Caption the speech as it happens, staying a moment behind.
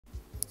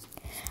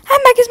Hi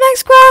Makismack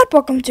squad,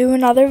 welcome to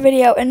another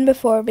video, and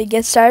before we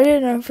get started,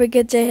 don't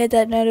forget to hit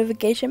that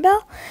notification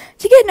bell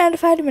to get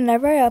notified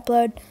whenever I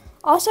upload.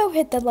 Also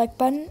hit the like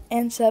button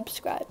and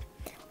subscribe.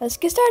 Let's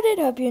get started,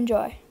 hope you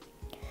enjoy.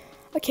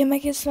 Okay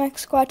Makismack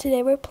squad,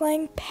 today we're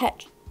playing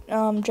pet,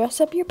 dress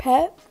up your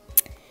pet,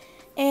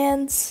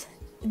 and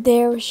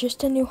there was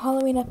just a new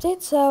Halloween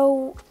update,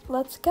 so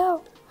let's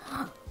go.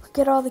 Look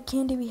at all the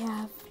candy we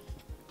have.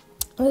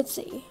 Let's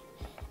see.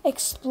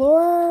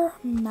 Explorer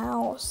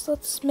mouse.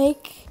 Let's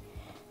make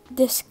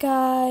this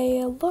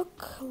guy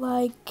look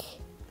like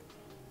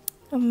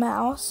a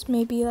mouse.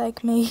 Maybe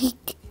like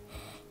make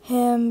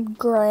him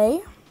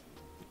gray.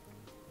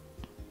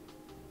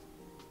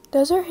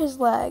 Those are his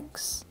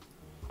legs.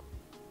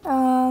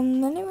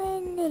 Anyway, I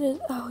can get his,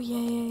 oh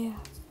yeah.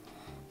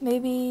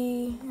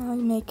 Maybe I'll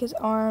make his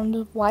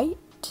arms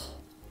white.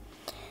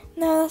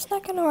 No, that's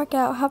not gonna work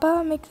out. How about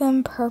I make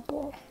them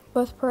purple?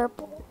 Both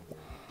purple.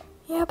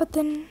 Yeah, but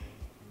then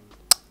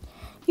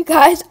you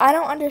guys, I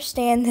don't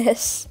understand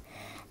this.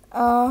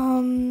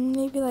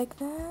 Maybe like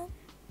that.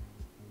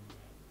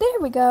 There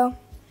we go.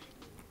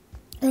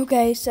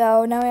 Okay,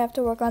 so now we have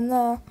to work on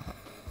the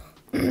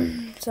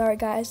sorry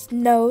guys,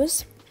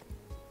 nose.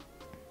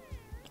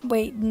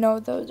 Wait, no,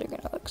 those are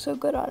gonna look so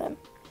good on him.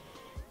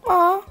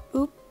 Aw,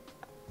 oof.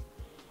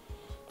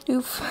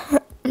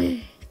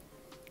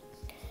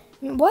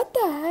 What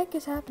the heck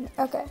is happening?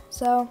 Okay,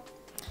 so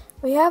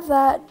we have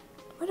that.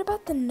 What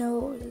about the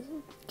nose?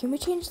 Can we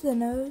change the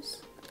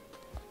nose?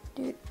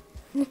 Dude.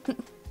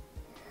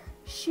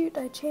 Shoot,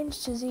 I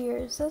changed his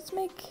ears. Let's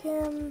make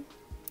him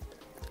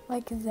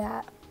like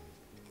that.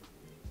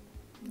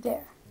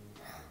 There.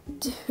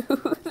 Dude.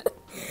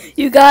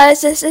 You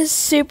guys, this is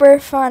super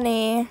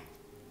funny.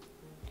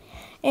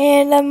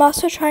 And I'm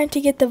also trying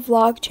to get the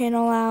vlog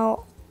channel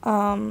out.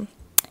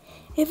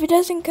 If it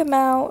doesn't come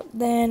out,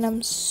 then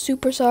I'm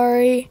super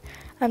sorry.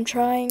 I'm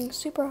trying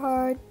super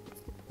hard.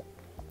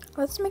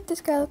 Let's make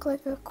this guy look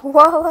like a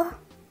koala.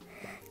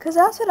 Because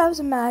that's what I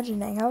was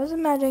imagining. I was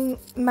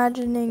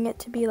imagining it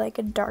to be like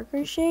a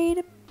darker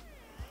shade.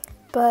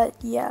 But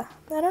yeah,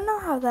 I don't know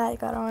how that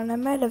got on. I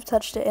might have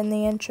touched it in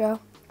the intro.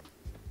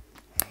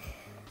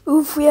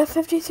 Oof, we have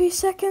 53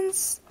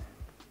 seconds.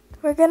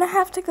 We're going to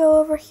have to go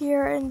over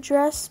here and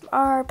dress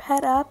our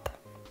pet up.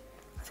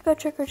 Let's go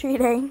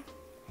trick-or-treating.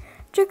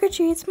 Trick or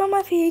treat, smell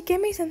my feet, give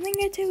me something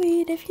good to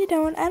eat. If you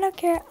don't, I don't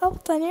care, I'll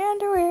put on your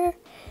underwear.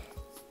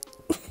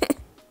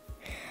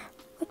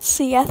 Let's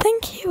see, I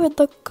think he would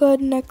look good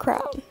in a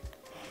crown.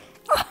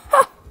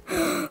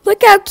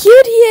 Look how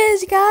cute he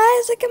is,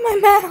 guys. Look at my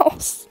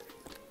mouse.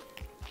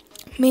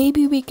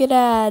 Maybe we could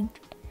add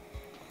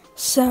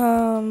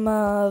some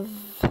of,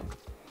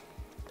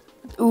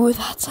 ooh,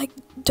 that's like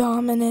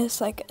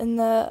Dominus, like in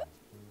the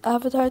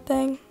avatar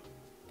thing.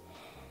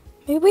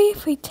 Maybe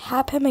if we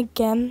tap him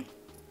again,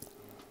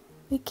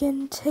 we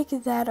can take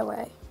that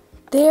away.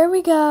 There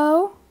we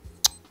go.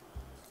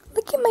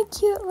 Look at my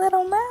cute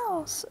little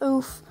mouse.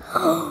 Oof.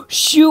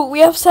 Shoot, we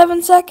have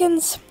 7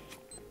 seconds.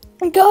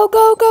 Go,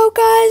 go, go,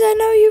 guys. I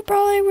know you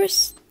probably were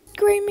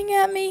screaming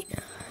at me.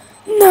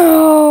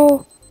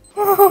 No.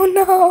 Oh,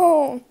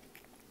 no.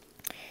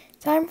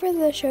 Time for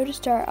the show to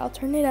start. I'll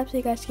turn it up so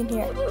you guys can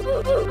hear.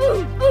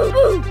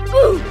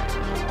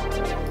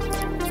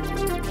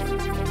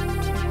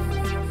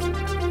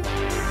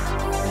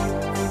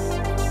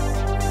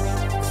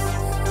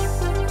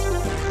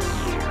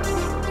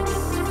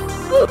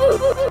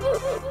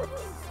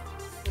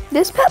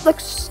 This pet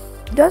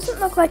doesn't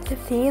look like the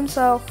theme,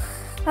 so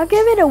I'll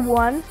give it a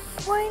 1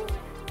 point.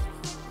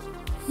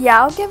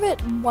 Yeah, I'll give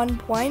it 1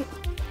 point.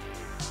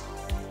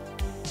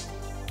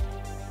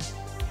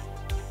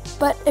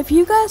 But if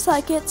you guys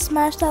like it,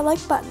 smash that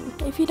like button.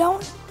 If you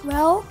don't,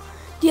 well,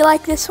 do you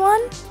like this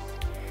one?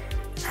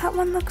 That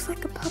one looks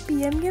like a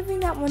puppy. I'm giving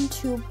that one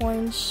 2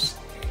 points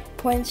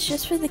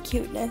just for the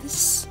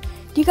cuteness.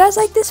 Do you guys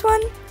like this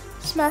one?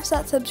 Smash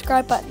that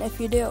subscribe button if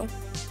you do.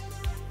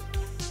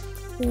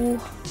 Ooh.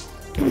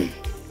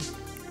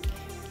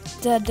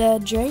 the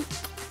Drake,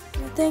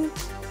 I think.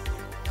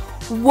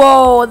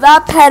 Whoa,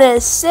 that pet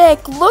is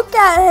sick. Look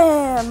at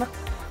him.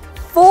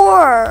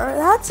 4.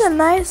 That's a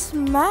nice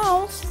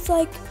mouse. It's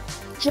like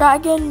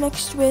dragon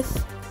mixed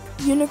with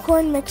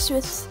unicorn mixed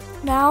with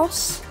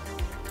mouse.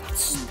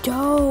 That's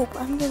dope.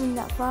 I'm giving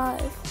that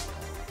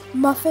 5.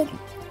 Muffin,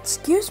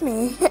 excuse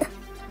me.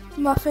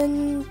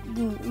 Muffin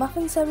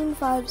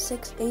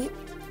 7568.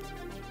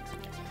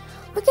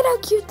 Look at how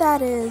cute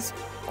that is.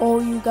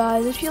 Oh, you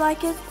guys, if you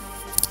like it,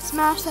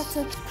 smash that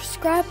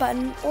subscribe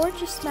button or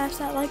just smash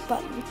that like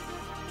button.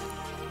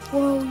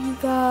 Whoa, you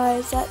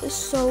guys, that is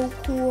so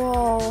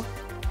cool.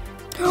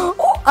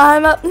 Oh,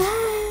 I'm up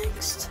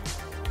next.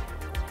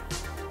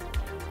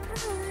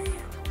 Hi.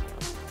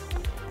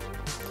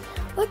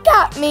 Look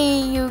at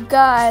me, you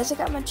guys. I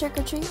got my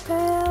trick-or-treat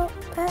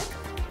pet.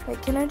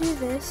 Wait, can I do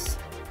this?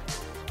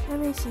 Let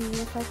me see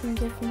if I can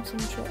give him some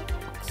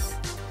tricks.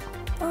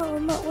 Oh,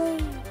 I'm not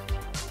waiting.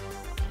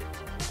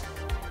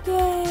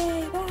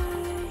 Yay,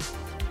 bye.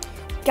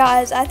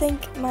 Guys, I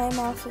think my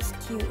mouse is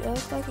cute. It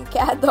looks like a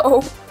cat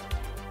though.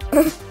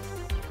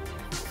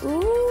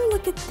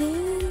 look at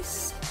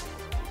this.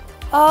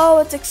 Oh,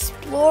 it's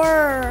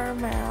Explorer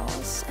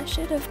Mouse. I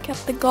should have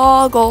kept the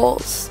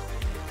goggles.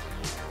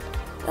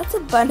 That's a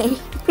bunny.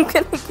 I'm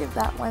gonna give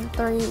that one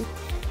 3.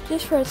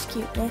 Just for its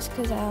cuteness,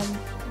 because,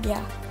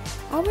 yeah.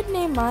 I would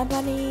name my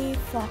bunny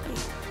Floppy.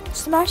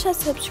 Smash that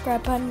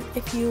subscribe button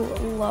if you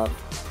love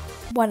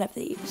one of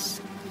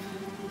these.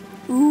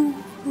 Ooh,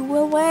 who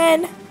will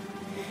win?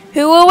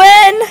 Who will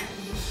win?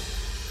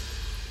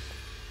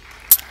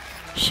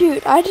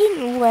 Shoot, I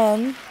didn't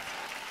win.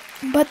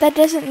 But that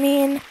doesn't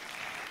mean...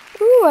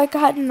 Ooh, I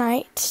got an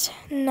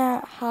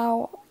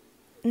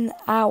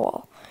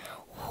owl.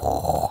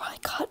 Oh, I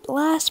got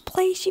last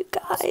place, you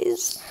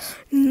guys.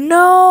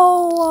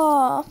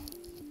 No.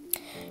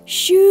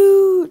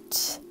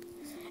 Shoot.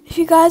 If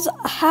you guys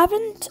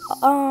haven't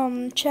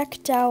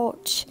checked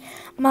out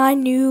my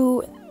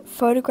new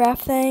photograph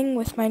thing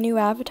with my new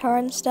avatar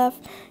and stuff,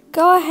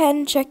 go ahead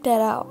and check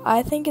that out.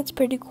 I think it's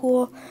pretty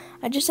cool.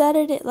 I just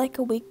added it like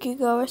a week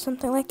ago or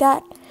something like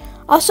that.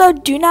 Also,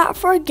 do not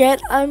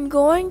forget, I'm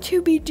going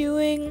to be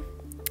doing,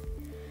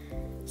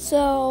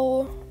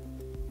 so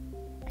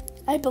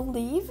I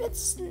believe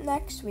it's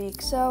next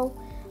week, so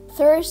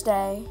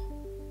Thursday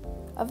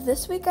of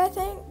this week, I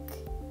think,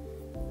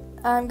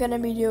 I'm going to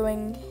be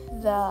doing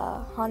the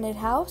haunted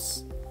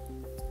house.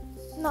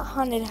 Not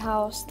haunted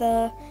house,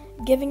 the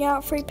giving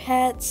out free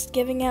pets,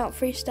 giving out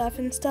free stuff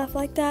and stuff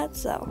like that.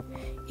 So,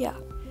 yeah.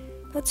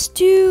 Let's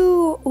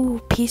do,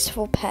 ooh,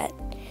 peaceful pet.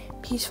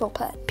 Peaceful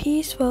pet.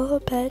 Peaceful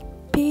pet.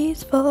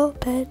 Peaceful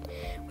pet.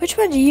 Which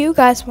one do you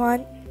guys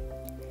want?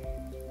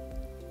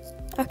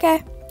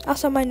 Okay.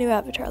 Also, my new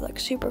avatar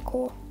looks super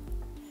cool.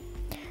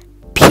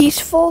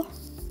 Peaceful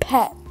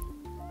pet.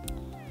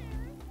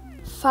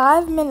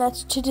 5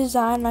 minutes to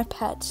design my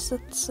pets.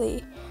 Let's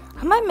see.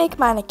 I might make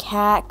mine a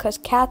cat, because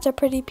cats are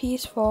pretty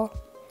peaceful.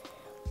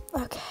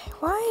 Okay,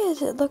 why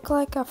does it look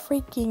like a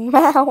freaking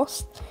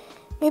mouse?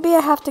 Maybe I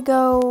have to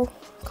go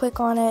click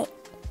on it.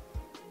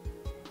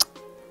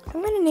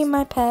 I'm going to name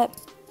my pet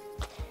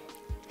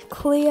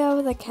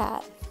Cleo the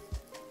cat.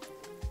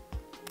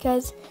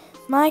 Because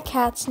my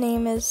cat's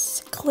name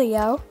is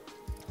Cleo.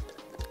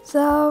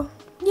 So,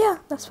 yeah,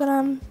 that's what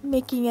I'm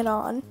making it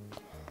on.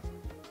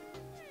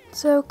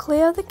 So,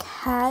 Cleo the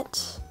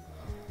cat,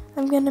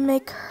 I'm going to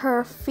make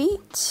her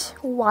feet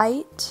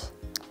white.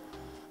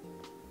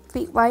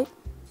 Feet white.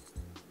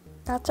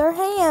 That's her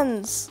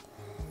hands.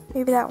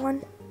 Maybe that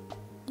one.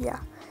 Yeah.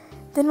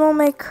 Then we'll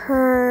make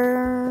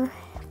her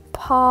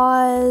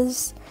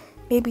paws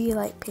maybe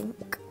light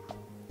pink.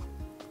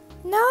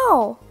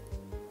 No!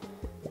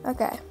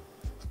 Okay.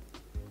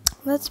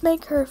 Let's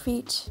make her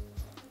feet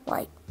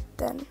white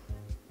then.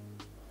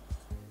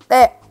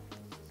 There.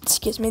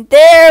 Excuse me.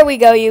 There we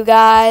go, you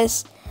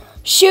guys.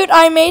 Shoot,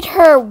 I made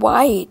her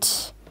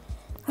white.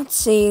 Let's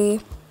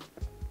see.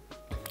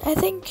 I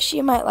think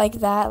she might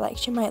like that. Like,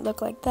 she might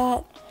look like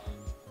that.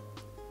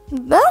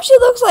 Now she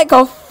looks like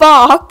a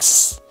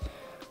fox.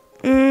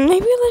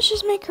 Maybe let's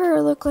just make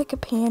her look like a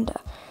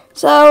panda.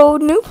 So,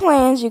 new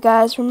plans, you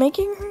guys. We're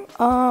making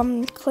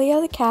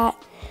Cleo the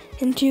cat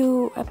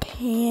into a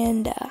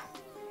panda.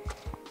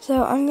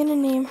 So, I'm going to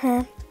name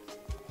her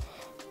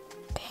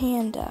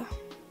Panda.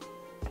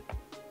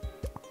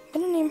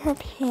 I'm going to name her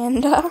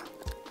Panda.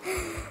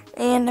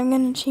 And I'm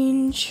going to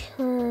change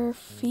her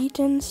feet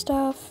and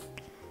stuff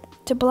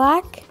to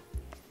black.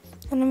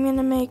 And I'm going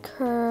to make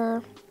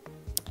her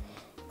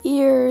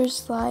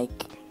ears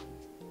like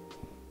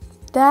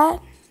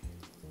that.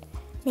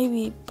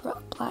 Maybe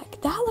black.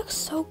 That looks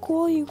so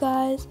cool, you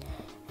guys.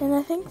 And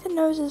I think the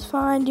nose is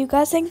fine. Do you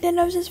guys think the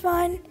nose is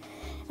fine?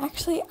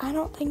 Actually, I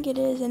don't think it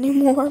is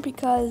anymore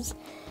because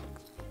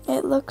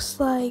it looks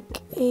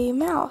like a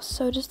mouse.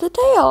 So does the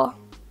tail.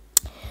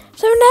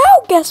 So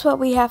now, guess what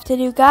we have to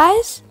do,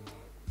 guys?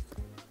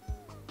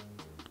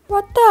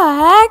 What the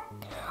heck?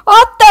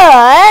 What the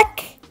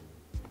heck?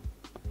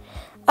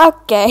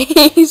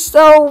 Okay,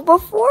 so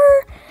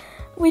before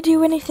we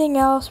do anything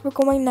else, we're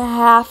going to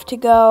have to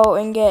go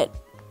and get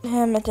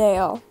him a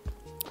tail.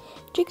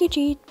 Cheeky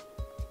cheat.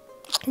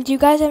 Do you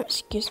guys have,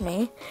 excuse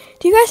me,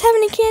 do you guys have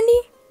any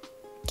candy?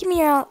 Give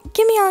me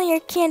all your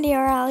candy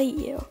or I'll eat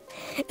you.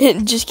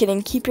 Just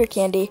kidding, keep your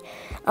candy.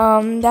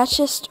 That's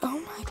just, oh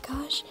my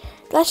gosh.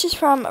 That's just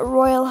from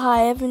Royal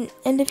Hive,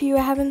 and if you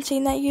haven't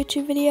seen that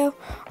YouTube video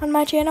on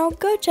my channel,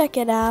 go check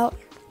it out,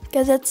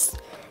 because it's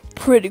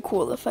pretty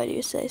cool if I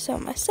do say so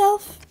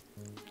myself.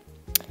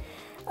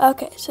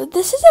 Okay, so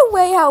this is a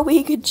way how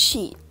we could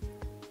cheat.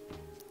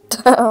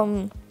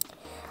 I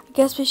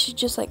guess we should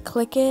just like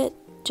click it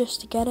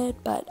just to get it,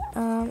 but I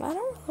don't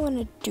really want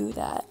to do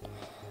that.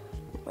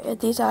 Wait, are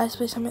these eyes,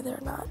 please tell me they're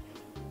not.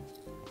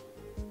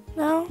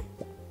 No?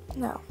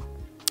 No.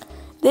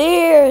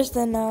 There's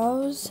the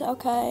nose.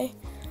 Okay.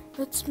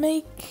 Let's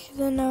make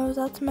the nose,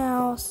 that's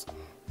mouse.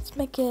 Let's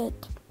make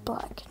it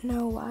black,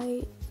 no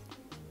white.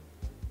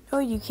 Oh,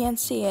 you can't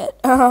see it.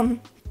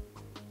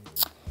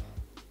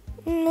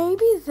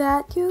 Maybe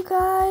that, you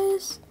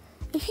guys.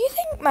 If you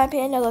think my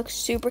panda looks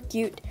super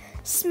cute,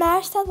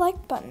 smash that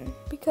like button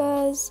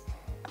because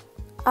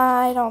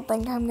I don't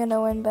think I'm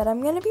gonna win, but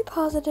I'm gonna be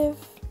positive.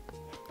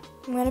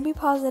 I'm gonna be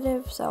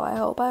positive, so I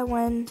hope I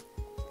win.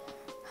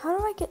 How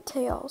do I get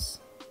tails?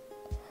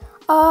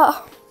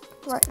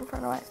 Right in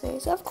front of my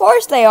face. Of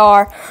course they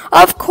are.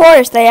 Of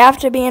course they have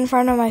to be in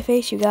front of my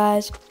face, you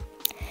guys.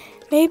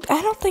 Maybe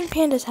I don't think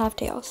pandas have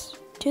tails.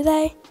 Do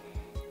they?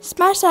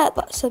 Smash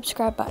that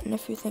subscribe button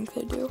if you think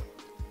they do.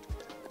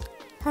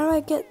 How do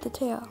I get the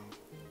tail?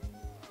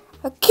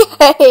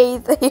 Okay,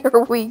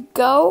 there we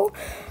go.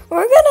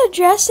 We're gonna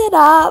dress it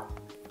up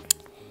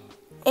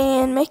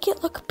and make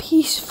it look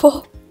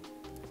peaceful.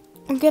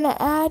 I'm gonna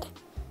add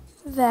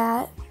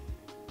that.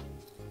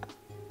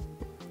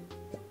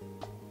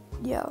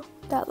 Yo,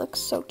 that looks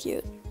so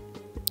cute.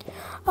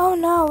 Oh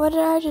no, what did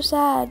I just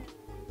add?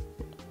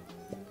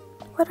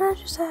 What did I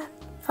just add?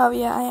 Oh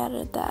yeah, I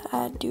added that.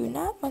 I do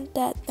not want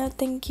that. No,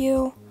 thank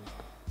you.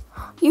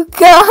 You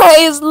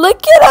guys,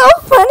 look at how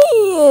funny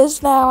he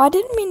is now. I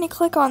didn't mean to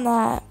click on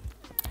that.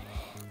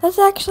 Let's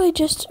actually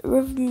just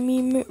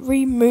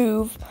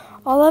remove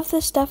all of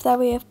the stuff that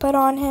we have put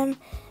on him.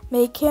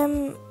 Make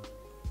him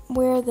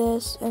wear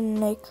this and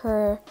make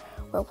her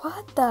wear,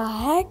 what the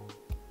heck?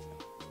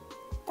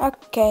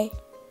 Okay,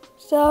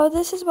 so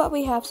this is what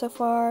we have so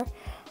far.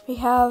 We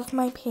have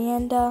my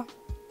panda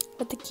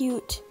with the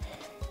cute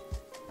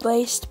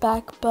laced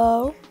back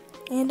bow,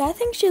 and I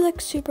think she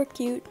looks super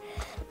cute.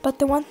 But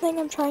the one thing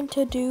I'm trying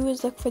to do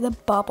is look for the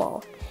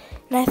bubble,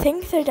 and I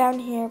think they're down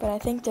here, but I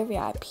think they're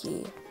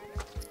VIP.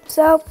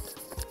 So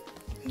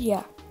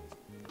yeah,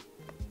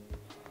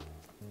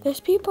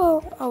 there's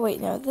people. Oh wait,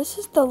 no, this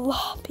is the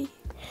lobby.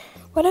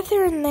 What if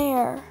they're in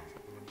there?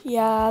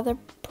 Yeah, they're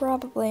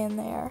probably in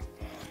there.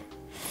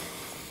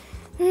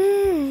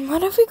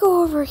 What if we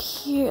go over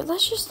here?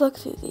 Let's just look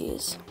through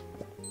these.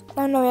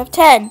 Oh no, we have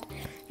 10,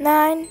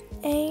 9,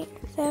 8,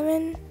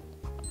 7,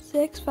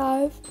 6,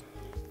 5.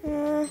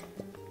 Oh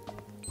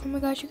my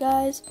gosh, you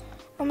guys.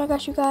 Oh my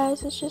gosh, you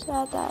guys. Let's just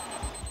add that.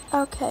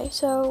 Okay,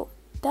 so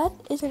that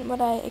isn't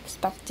what I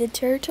expected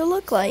her to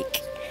look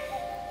like,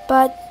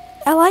 but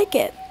I like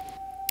it.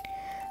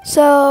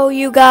 So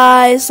you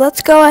guys,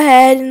 let's go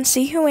ahead and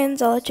see who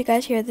wins. I'll let you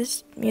guys hear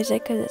this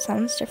music because it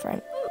sounds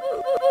different.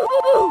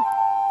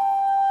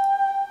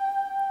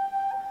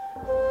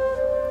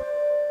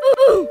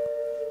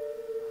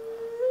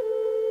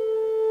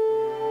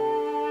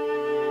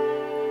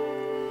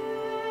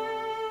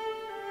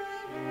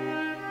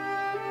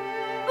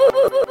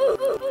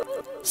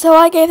 So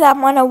I gave that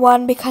one a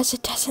 1 because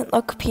it doesn't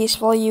look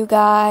peaceful, you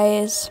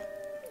guys.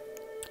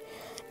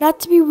 Not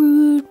to be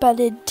rude,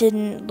 but it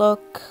didn't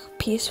look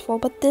peaceful.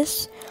 But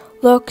this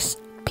looks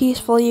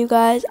peaceful, you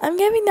guys. I'm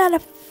giving that a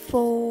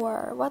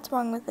 4. What's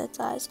wrong with its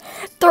eyes?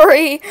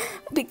 3,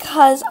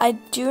 because I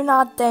do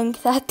not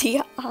think that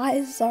the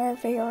eyes are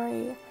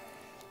very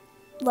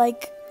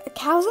like a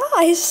cow's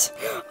eyes.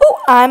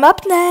 Oh, I'm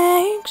up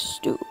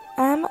next. Ooh,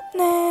 I'm up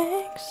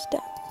next.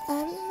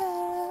 I'm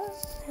up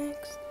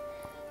next.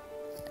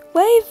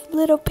 Wave,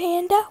 little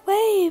panda,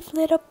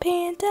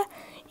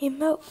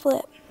 emote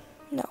flip.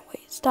 No,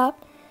 wait,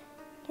 stop.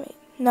 Wait,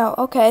 no,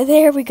 okay,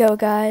 there we go,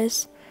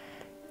 guys.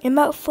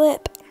 Emote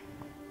flip.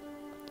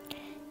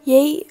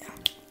 Yay.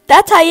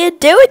 That's how you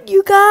do it,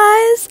 you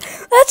guys.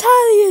 That's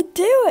how you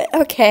do it.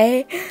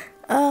 Okay.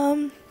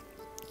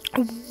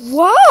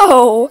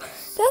 Whoa.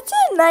 That's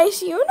a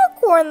nice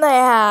unicorn they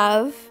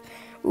have.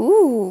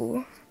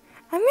 Ooh.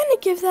 I'm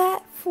gonna give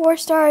that 4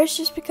 stars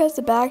just because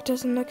the back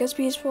doesn't look as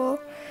peaceful.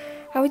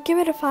 I would give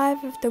it a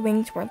 5 if the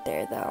wings weren't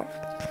there, though.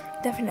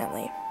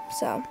 Definitely.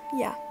 So,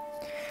 yeah.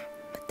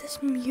 But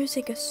this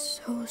music is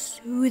so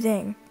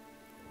soothing.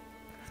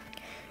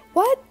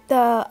 What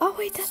the? Oh,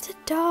 wait, that's a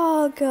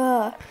dog.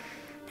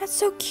 That's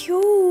so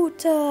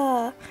cute.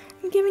 I'm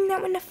giving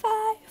that one a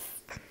 5.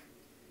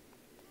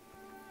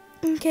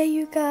 Okay,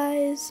 you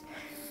guys.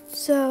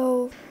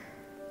 So,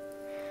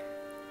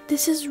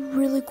 this is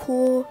really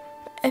cool.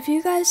 If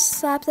you guys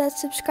slapped that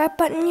subscribe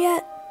button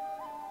yet,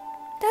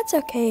 that's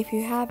okay if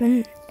you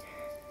haven't.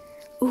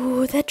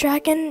 Ooh, that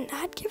dragon,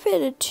 I'd give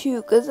it a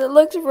 2 because it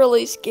looks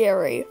really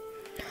scary.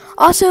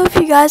 Also, if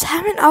you guys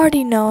haven't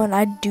already known,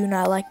 I do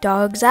not like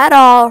dogs at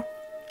all.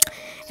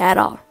 At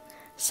all.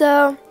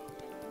 So,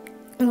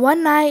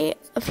 one night,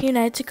 a few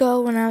nights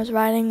ago, when I was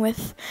riding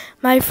with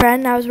my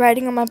friend, I was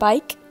riding on my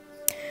bike.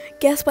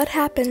 Guess what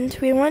happened?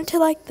 We went to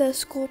like the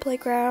school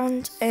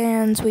playground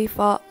and we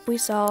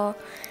saw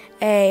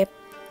a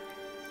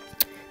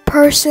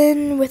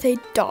person with a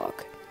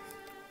dog.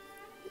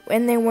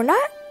 And they were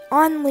not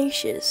on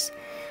leashes.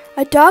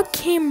 A dog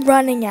came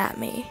running at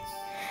me,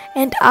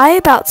 and I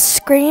about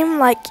screamed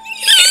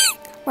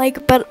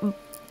but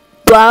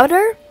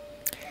louder.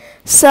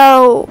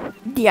 So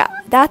yeah,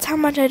 that's how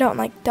much I don't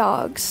like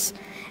dogs.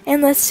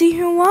 And let's see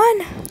who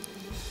won.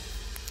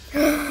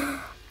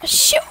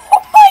 Shoot!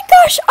 Oh my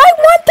gosh! I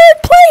won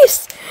 3rd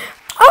place.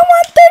 I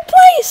won 3rd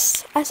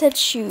place. I said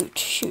shoot,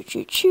 shoot,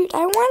 shoot, shoot.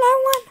 I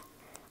won.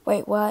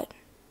 Wait, what?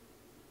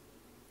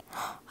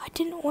 I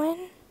didn't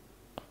win.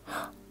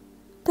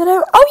 Did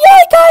I? Oh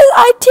yeah, guys,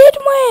 I did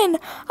win.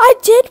 I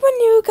did win,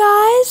 you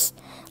guys.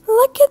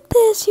 Look at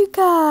this, you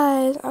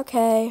guys.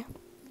 Okay.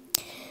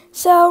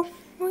 So,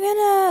 we're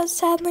gonna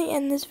sadly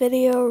end this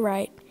video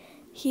right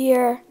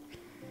here.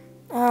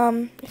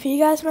 If you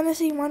guys want to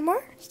see one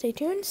more, stay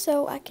tuned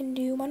so I can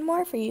do one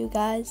more for you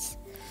guys.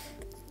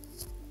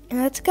 And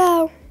let's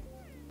go.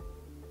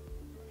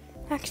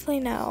 Actually,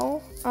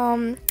 no.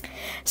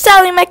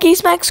 Sadly,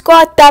 Makismack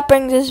squad, that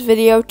brings this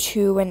video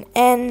to an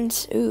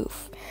end.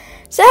 Oof.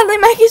 Sadly,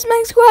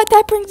 Makismack squad,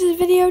 that brings this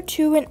video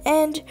to an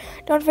end.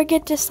 Don't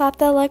forget to slap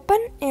that like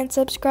button and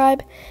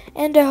subscribe.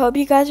 And I hope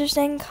you guys are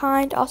staying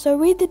kind. Also,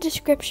 read the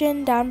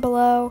description down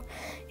below.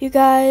 You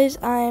guys,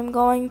 I'm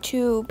going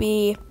to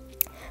be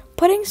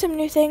putting some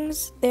new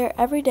things there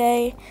every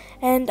day.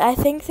 And I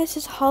think this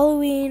is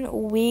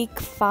Halloween week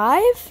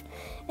 5.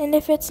 And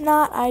if it's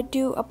not, I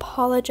do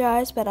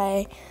apologize, but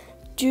I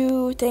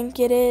do think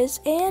it is.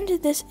 And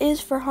this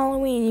is for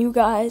Halloween, you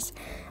guys.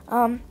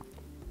 I'm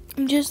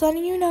just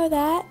letting you know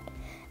that.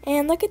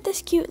 And look at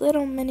this cute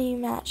little mini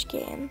match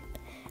game.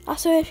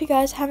 Also, if you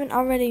guys haven't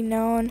already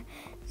known,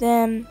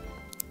 then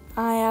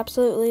I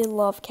absolutely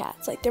love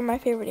cats. Like, they're my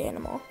favorite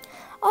animal.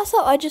 Also,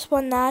 I just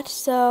won that,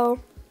 so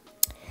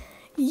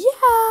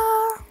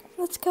yeah.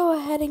 Let's go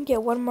ahead and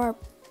get one more.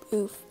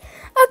 Oof.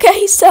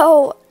 Okay,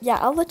 so yeah,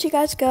 I'll let you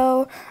guys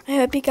go. I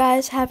hope you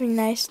guys have a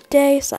nice day.